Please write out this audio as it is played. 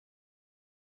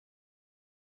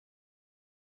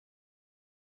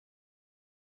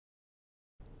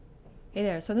Hey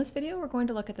there, so in this video we're going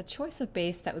to look at the choice of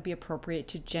base that would be appropriate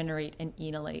to generate an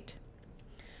enolate.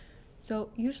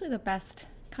 So usually the best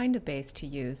kind of base to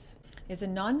use is a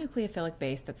non-nucleophilic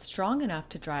base that's strong enough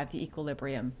to drive the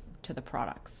equilibrium to the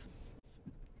products.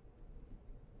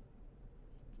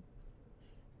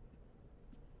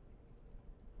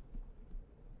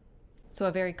 So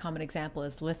a very common example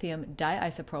is lithium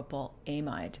diisopropyl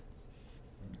amide.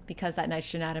 Because that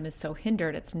nitrogen atom is so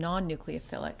hindered, it's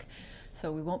non-nucleophilic. So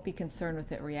we won't be concerned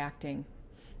with it reacting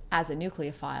as a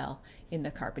nucleophile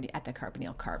at the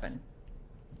carbonyl carbon.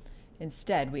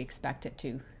 Instead, we expect it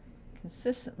to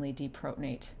consistently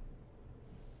deprotonate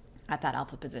at that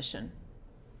alpha position.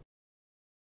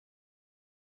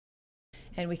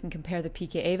 And we can compare the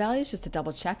pKa values just to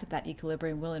double check that that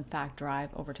equilibrium will in fact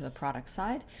drive over to the product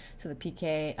side. So the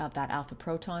pKa of that alpha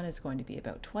proton is going to be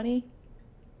about 20.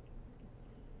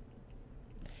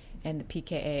 And the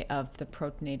pKa of the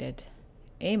protonated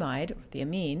amide, the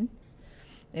amine,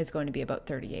 is going to be about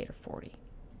 38 or 40.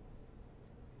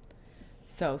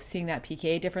 So seeing that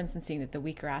pKa difference and seeing that the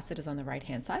weaker acid is on the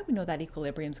right-hand side, we know that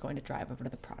equilibrium is going to drive over to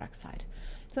the product side.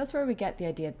 So that's where we get the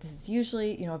idea that this is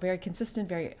usually, a very consistent,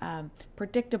 very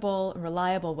predictable and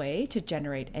reliable way to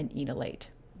generate an enolate,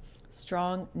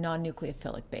 strong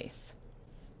non-nucleophilic base.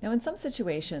 Now, in some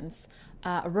situations,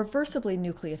 a reversibly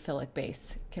nucleophilic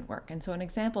base can work. And so an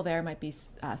example there might be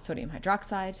sodium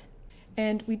hydroxide.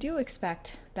 And we do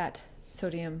expect that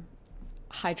sodium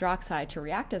hydroxide to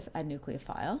react as a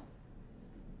nucleophile.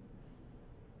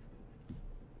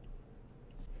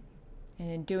 And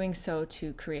in doing so,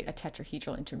 to create a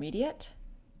tetrahedral intermediate.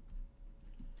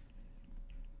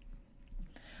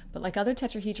 But like other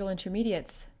tetrahedral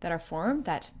intermediates that are formed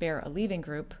that bear a leaving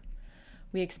group,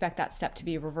 we expect that step to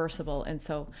be reversible, and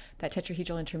so that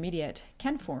tetrahedral intermediate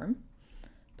can form,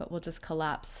 but will just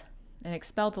collapse and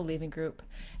expel the leaving group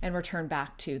and return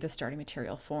back to the starting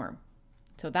material form.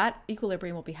 So that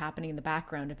equilibrium will be happening in the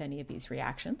background of any of these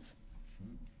reactions.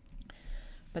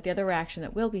 But the other reaction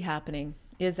that will be happening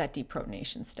is that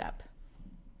deprotonation step.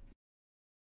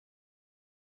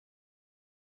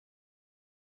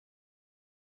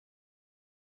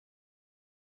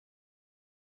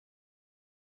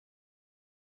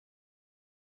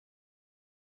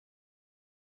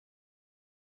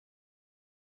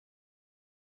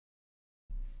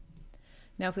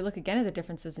 Now, if we look again at the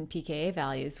differences in pKa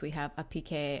values, we have a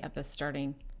pKa of the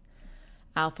starting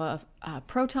alpha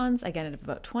protons, again at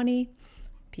about 20,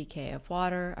 pKa of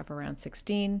water of around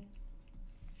 16.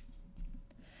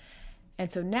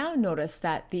 And so now notice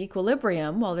that the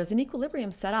equilibrium, while there's an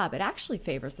equilibrium set up, it actually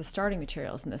favors the starting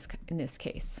materials in this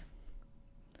case.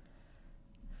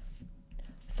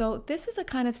 So this is a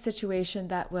kind of situation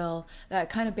that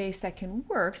kind of base that can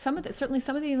work. Certainly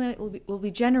some of the enolate will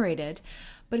be generated,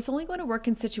 but it's only going to work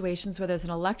in situations where there's an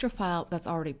electrophile that's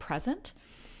already present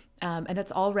and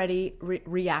that's already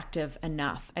reactive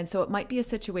enough. And so it might be a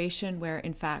situation where,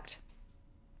 in fact,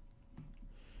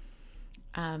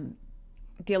 the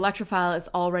electrophile is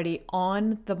already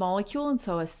on the molecule, and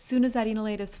so as soon as that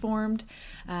enolate is formed,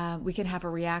 we can have a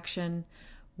reaction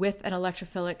with an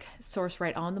electrophilic source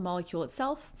right on the molecule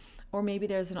itself, or maybe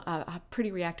there's a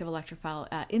pretty reactive electrophile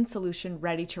in solution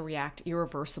ready to react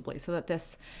irreversibly so that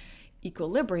this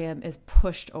equilibrium is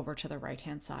pushed over to the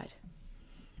right-hand side.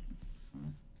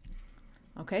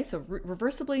 Okay, so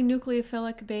reversibly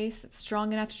nucleophilic base that's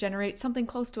strong enough to generate something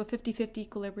close to a 50-50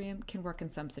 equilibrium can work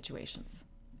in some situations.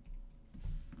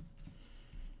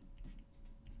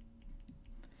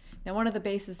 Now, one of the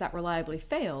bases that reliably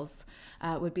fails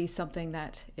would be something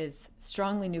that is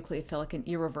strongly nucleophilic and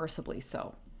irreversibly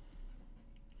so.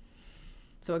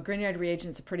 So a Grignard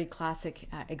reagent is a pretty classic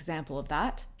example of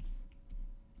that.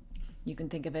 You can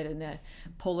think of it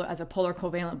as a polar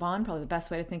covalent bond, probably the best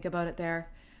way to think about it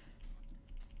there.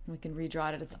 We can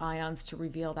redraw it as ions to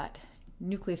reveal that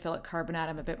nucleophilic carbon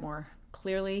atom a bit more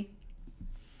clearly.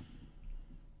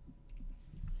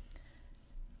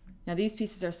 Now, these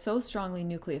pieces are so strongly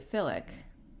nucleophilic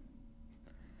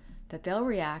that they'll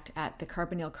react at the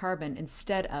carbonyl carbon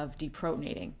instead of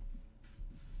deprotonating.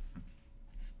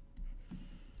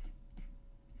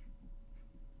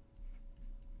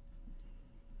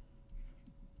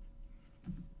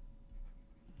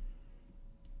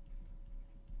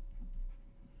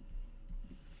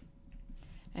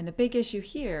 And the big issue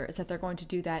here is that they're going to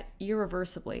do that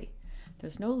irreversibly.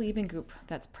 There's no leaving group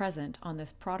that's present on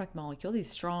this product molecule.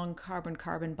 These strong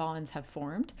carbon-carbon bonds have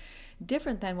formed,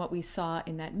 different than what we saw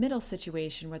in that middle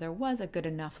situation where there was a good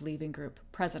enough leaving group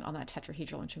present on that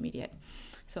tetrahedral intermediate.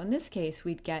 So in this case,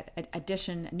 we'd get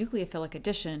nucleophilic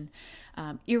addition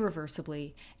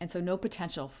irreversibly, and so no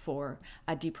potential for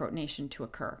a deprotonation to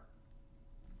occur.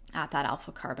 at that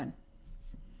alpha carbon.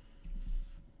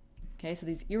 Okay, so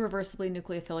these irreversibly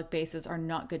nucleophilic bases are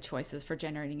not good choices for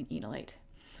generating an enolate.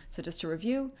 So just to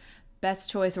review, best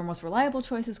choice or most reliable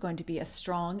choice is going to be a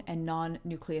strong and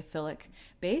non-nucleophilic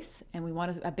base, and we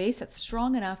want a base that's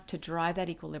strong enough to drive that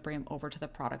equilibrium over to the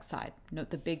product side. Note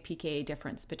the big pKa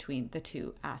difference between the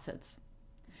two acids.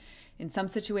 In some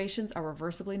situations, a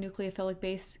reversibly nucleophilic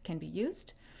base can be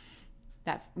used.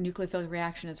 That nucleophilic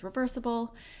reaction is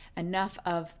reversible. Enough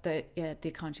of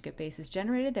the conjugate base is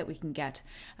generated that we can get,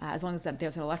 as long as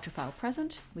there's an electrophile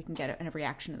present, we can get a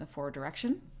reaction in the forward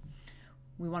direction.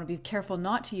 We want to be careful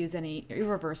not to use any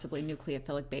irreversibly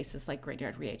nucleophilic bases like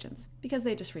Grignard reagents because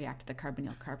they just react to the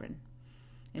carbonyl carbon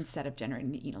instead of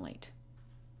generating the enolate.